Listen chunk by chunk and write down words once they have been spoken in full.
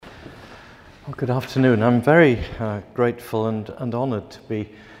Well, good afternoon. I'm very grateful and honoured to be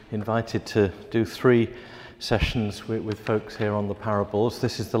invited to do three sessions with folks here on the parables.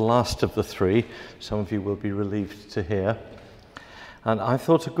 This is the last of the three. Some of you will be relieved to hear. And I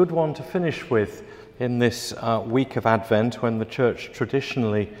thought a good one to finish with in this week of Advent, when the church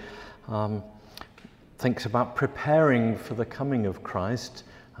traditionally thinks about preparing for the coming of Christ,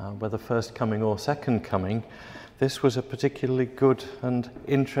 whether first coming or second coming. This was a particularly good and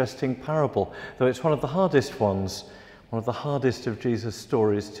interesting parable, though it's one of the hardest ones, one of the hardest of Jesus'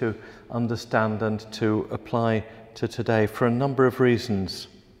 stories to understand and to apply to today for a number of reasons.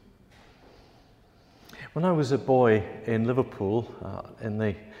 When I was a boy in Liverpool in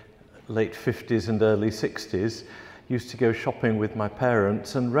the late 50s and early 60s, used to go shopping with my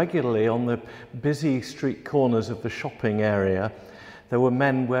parents, and regularly on the busy street corners of the shopping area there were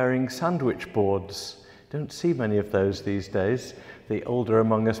men wearing sandwich boards. Don't see many of those these days. The older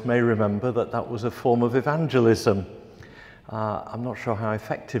among us may remember that that was a form of evangelism. I'm not sure how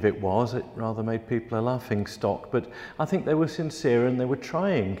effective it was. It rather made people a laughing stock, but I think they were sincere and they were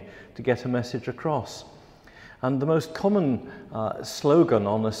trying to get a message across. And the most common slogan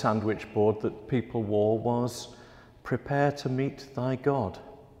on a sandwich board that people wore was, "Prepare to meet thy God."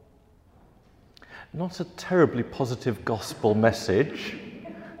 Not a terribly positive gospel message,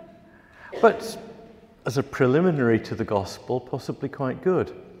 but as a preliminary to the gospel, possibly quite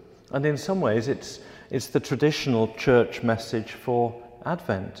good. And in some ways it's the traditional church message for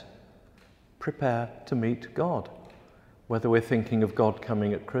Advent. Prepare to meet God. Whether we're thinking of God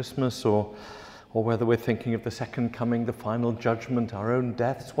coming at Christmas or whether we're thinking of the second coming, the final judgment, our own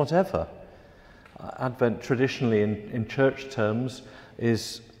deaths, whatever. Advent traditionally in church terms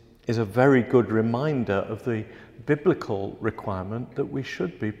is a very good reminder of the biblical requirement that we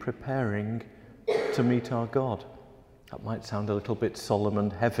should be preparing to meet our God. That might sound a little bit solemn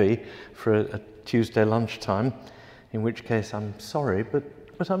and heavy for a Tuesday lunchtime, in which case I'm sorry, but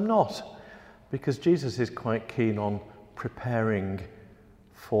I'm not, because Jesus is quite keen on preparing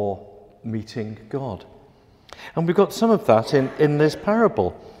for meeting God. And we've got some of that in this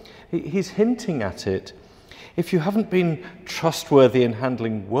parable. He's hinting at it. If you haven't been trustworthy in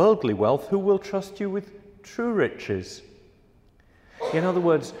handling worldly wealth, who will trust you with true riches? In other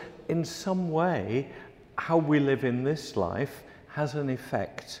words, in some way, how we live in this life has an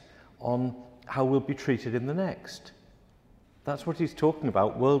effect on how we'll be treated in the next. That's what he's talking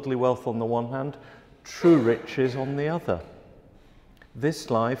about, worldly wealth on the one hand, true riches on the other. This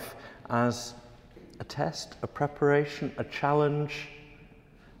life as a test, a preparation, a challenge,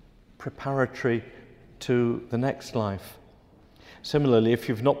 preparatory to the next life. Similarly, if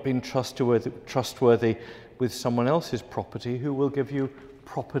you've not been trustworthy with someone else's property, who will give you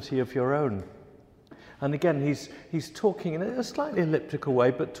property of your own? And again, he's talking in a slightly elliptical way,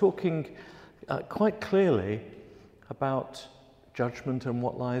 but talking quite clearly about judgment and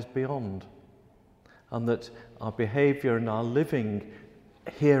what lies beyond, and that our behaviour and our living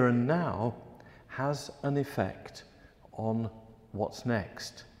here and now has an effect on what's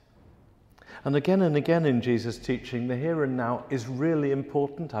next. And again in Jesus' teaching, the here and now is really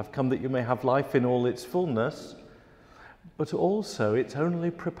important. I've come that you may have life in all its fullness, but also it's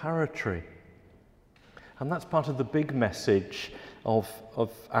only preparatory. And that's part of the big message of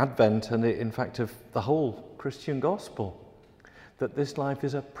Advent and in fact of the whole Christian gospel, that this life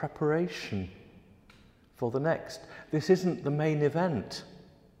is a preparation for the next. This isn't the main event.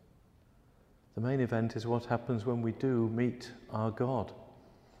 The main event is what happens when we do meet our God.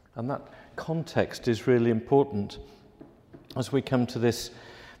 And that context is really important as we come to this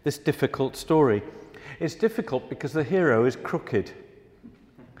difficult story. It's difficult because the hero is crooked.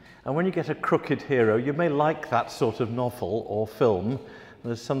 And when you get a crooked hero, you may like that sort of novel or film.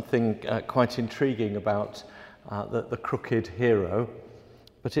 There's something quite intriguing about the crooked hero,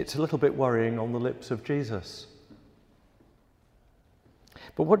 but it's a little bit worrying on the lips of Jesus.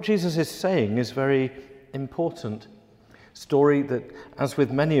 But what Jesus is saying is very important. Story that, as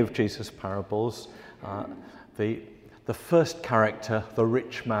with many of Jesus' parables, the first character, the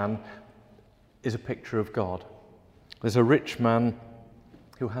rich man, is a picture of God. There's a rich man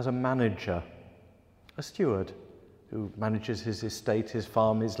who has a manager, a steward, who manages his estate, his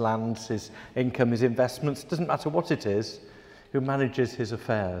farm, his lands, his income, his investments, doesn't matter what it is, who manages his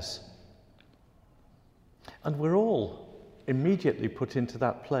affairs. And we're all immediately put into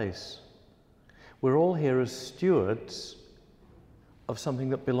that place. We're all here as stewards of something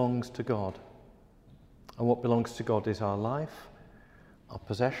that belongs to God. And what belongs to God is our life, our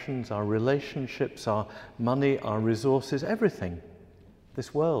possessions, our relationships, our money, our resources, everything.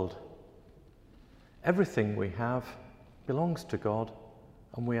 This world. Everything we have belongs to God,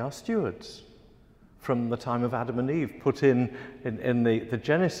 and we are stewards. from the time of Adam and Eve, put in the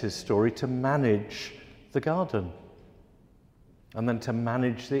Genesis story to manage the garden and then to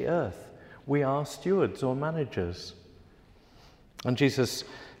manage the earth. We are stewards or managers. And Jesus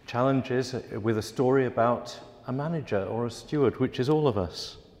challenges with a story about a manager or a steward, which is all of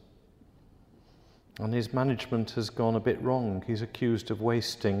us. And his management has gone a bit wrong. He's accused of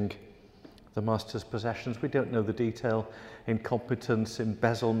wasting the master's possessions. We don't know the detail: incompetence,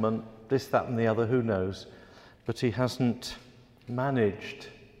 embezzlement, this, that and the other, who knows. But he hasn't managed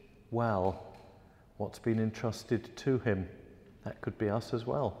well what's been entrusted to him. That could be us as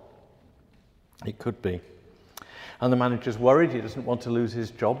well. It could be. And the manager's worried. He doesn't want to lose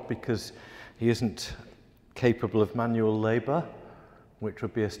his job because he isn't capable of manual labour, which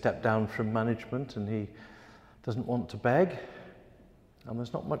would be a step down from management, and he doesn't want to beg. And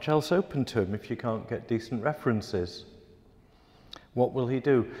there's not much else open to him if you can't get decent references. What will he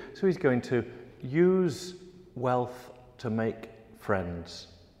do? So he's going to use wealth to make friends.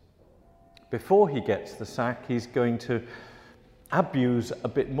 Before he gets the sack, he's going to abuse a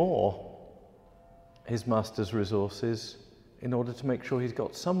bit more his master's resources in order to make sure he's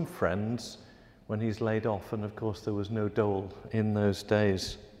got some friends when he's laid off. And of course there was no dole in those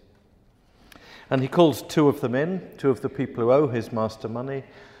days. And he calls two of them in, two of the people who owe his master money,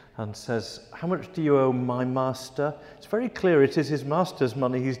 and says, "How much do you owe my master?" It's very clear it is his master's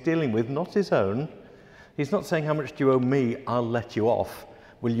money he's dealing with, not his own. He's not saying, "How much do you owe me? I'll let you off.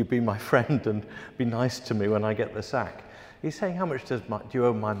 Will you be my friend and be nice to me when I get the sack?" He's saying, "How much do you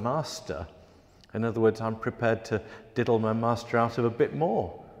owe my master?" In other words, I'm prepared to diddle my master out of a bit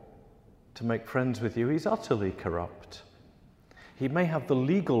more to make friends with you. He's utterly corrupt. He may have the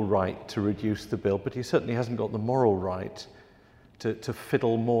legal right to reduce the bill, but he certainly hasn't got the moral right to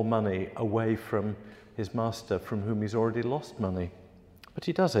fiddle more money away from his master, from whom he's already lost money. But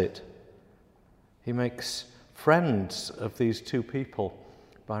he does it. He makes friends of these two people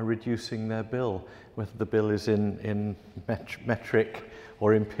by reducing their bill, whether the bill is in metric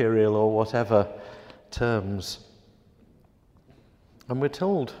or imperial or whatever terms. And we're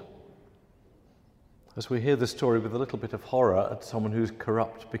told, as we hear the story with a little bit of horror at someone who's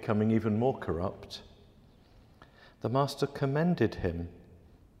corrupt becoming even more corrupt, the master commended him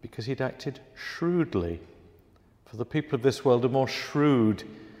because he'd acted shrewdly. For the people of this world are more shrewd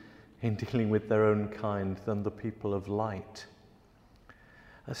in dealing with their own kind than the people of light.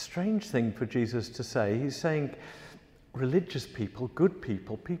 A strange thing for Jesus to say. He's saying religious people, good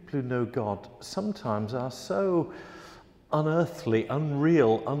people, people who know God, sometimes are so unearthly,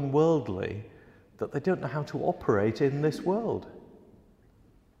 unreal, unworldly, that they don't know how to operate in this world.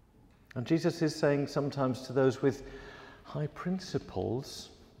 And Jesus is saying sometimes to those with high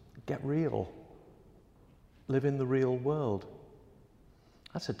principles, get real. Live in the real world.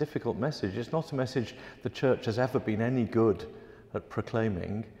 That's a difficult message. It's not a message the church has ever been any good at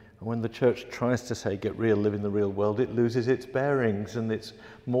proclaiming. And when the church tries to say, get real, live in the real world, it loses its bearings and its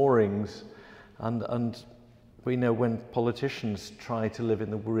moorings. And we know when politicians try to live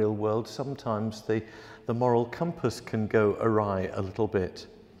in the real world, sometimes the moral compass can go awry a little bit.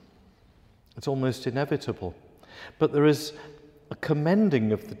 It's almost inevitable. But there is a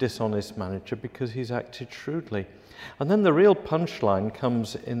commending of the dishonest manager because he's acted shrewdly. And then the real punchline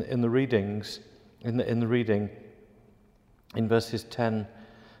comes in the readings, in the reading, in verses 10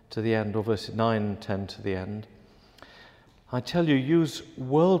 to the end, or verses 9 and 10 to the end. I tell you, use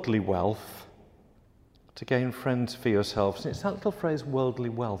worldly wealth to gain friends for yourselves. And it's that little phrase, worldly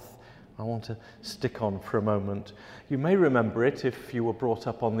wealth, I want to stick on for a moment. You may remember it, if you were brought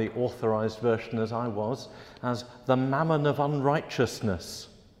up on the authorized version as I was, as the mammon of unrighteousness.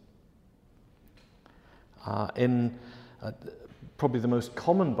 In probably the most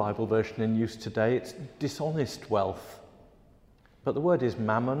common Bible version in use today, it's dishonest wealth. But the word is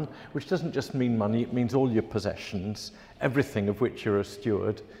mammon, which doesn't just mean money, it means all your possessions, everything of which you're a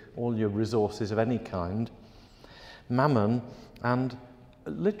steward, all your resources of any kind. Mammon, and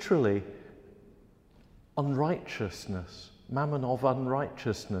literally unrighteousness, mammon of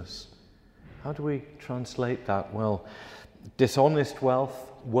unrighteousness. How do we translate that? Well, dishonest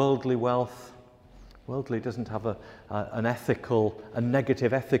wealth, worldly wealth. Worldly doesn't have a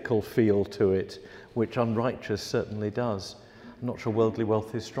negative ethical feel to it, which unrighteous certainly does. I'm not sure worldly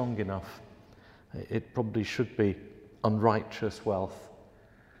wealth is strong enough. It probably should be unrighteous wealth,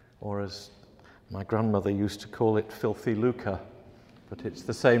 or as my grandmother used to call it, filthy lucre. But it's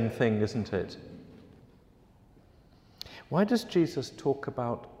the same thing, isn't it? Why does Jesus talk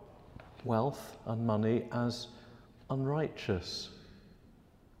about wealth and money as unrighteous?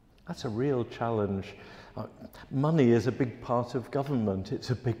 That's a real challenge. Money is a big part of government, it's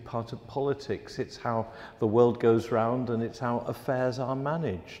a big part of politics, it's how the world goes round and it's how affairs are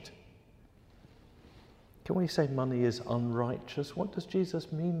managed. Can we say money is unrighteous? What does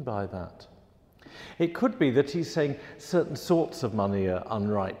Jesus mean by that? It could be that he's saying certain sorts of money are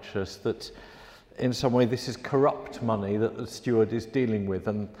unrighteous, that in some way this is corrupt money that the steward is dealing with,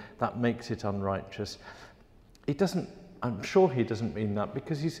 and that makes it unrighteous. I'm sure he doesn't mean that,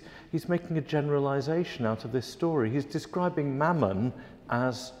 because he's making a generalization out of this story. He's describing mammon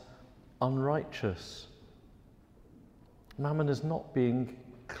as unrighteous. Mammon as not being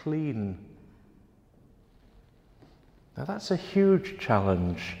clean. Now that's a huge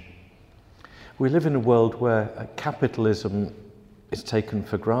challenge. We live in a world where capitalism is taken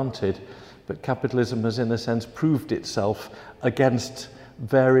for granted, but capitalism has in a sense proved itself against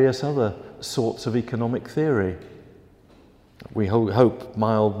various other sorts of economic theory. We hope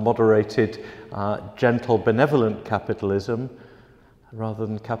mild, moderated, gentle, benevolent capitalism, rather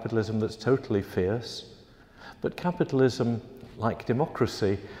than capitalism that's totally fierce. But capitalism, like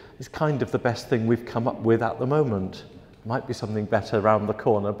democracy, is kind of the best thing we've come up with at the moment. Might be something better around the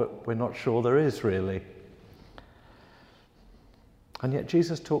corner, but we're not sure there is really. And yet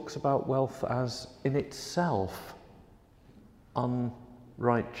Jesus talks about wealth as in itself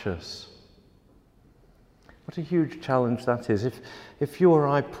unrighteous. What a huge challenge that is. If you or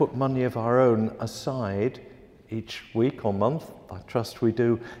I put money of our own aside each week or month, I trust we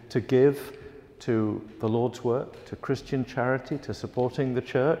do, to give to the Lord's work, to Christian charity, to supporting the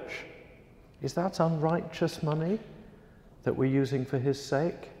church, is that unrighteous money that we're using for his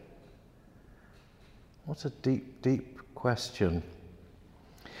sake? What a deep, deep question.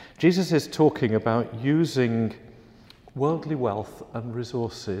 Jesus is talking about using worldly wealth and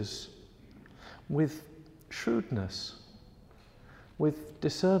resources with shrewdness, with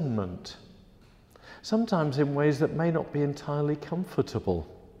discernment, sometimes in ways that may not be entirely comfortable.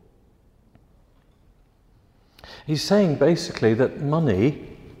 He's saying basically that money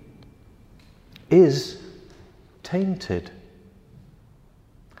is tainted,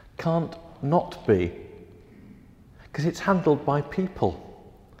 can't not be, because it's handled by people.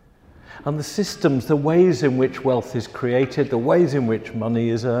 And the systems, the ways in which wealth is created, the ways in which money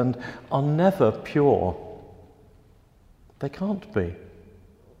is earned are never pure. They can't be,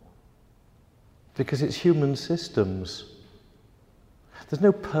 because it's human systems. There's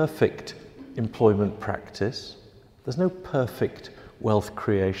no perfect employment practice. There's no perfect wealth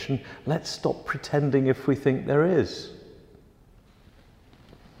creation. Let's stop pretending if we think there is.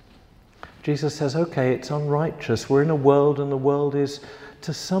 Jesus says, okay, it's unrighteous. We're in a world, and the world is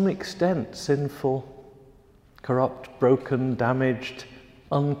to some extent sinful, corrupt, broken, damaged,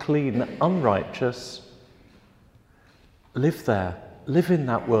 unclean, unrighteous. Live there, live in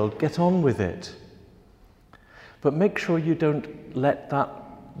that world, get on with it. But make sure you don't let that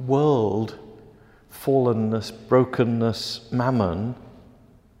world, fallenness, brokenness, mammon,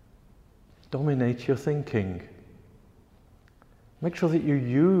 dominate your thinking. Make sure that you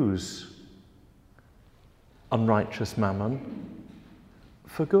use unrighteous mammon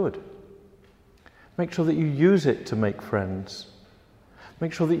for good. Make sure that you use it to make friends.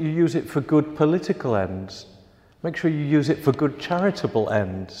 Make sure that you use it for good political ends. Make sure you use it for good charitable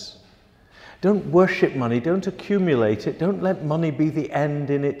ends. Don't worship money, don't accumulate it, don't let money be the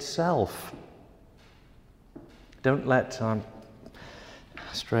end in itself. Don't let, I'm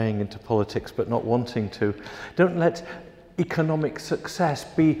straying into politics but not wanting to, don't let economic success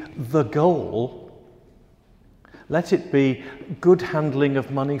be the goal. Let it be good handling of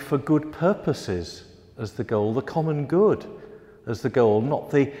money for good purposes as the goal, the common good as the goal,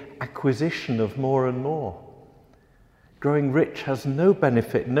 not the acquisition of more and more. Growing rich has no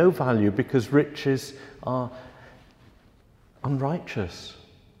benefit, no value, because riches are unrighteous.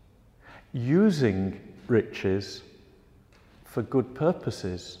 Using riches for good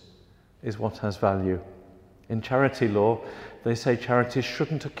purposes is what has value. In charity law, they say charities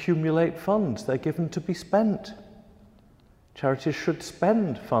shouldn't accumulate funds, they're given to be spent. Charities should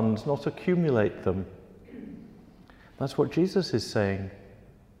spend funds, not accumulate them. That's what Jesus is saying.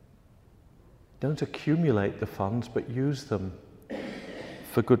 Don't accumulate the funds, but use them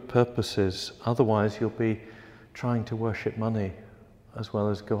for good purposes. Otherwise, you'll be trying to worship money as well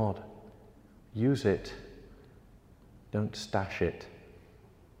as God. Use it. Don't stash it.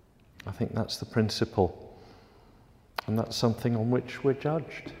 I think that's the principle. And that's something on which we're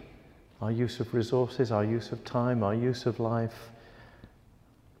judged. Our use of resources, our use of time, our use of life,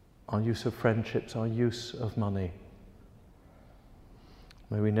 our use of friendships, our use of money.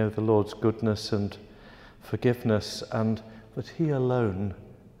 May we know the Lord's goodness and forgiveness, and that He alone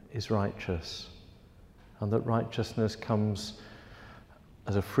is righteous. and that righteousness comes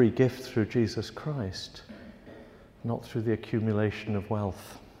as a free gift through Jesus Christ, not through the accumulation of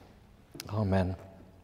wealth. Amen.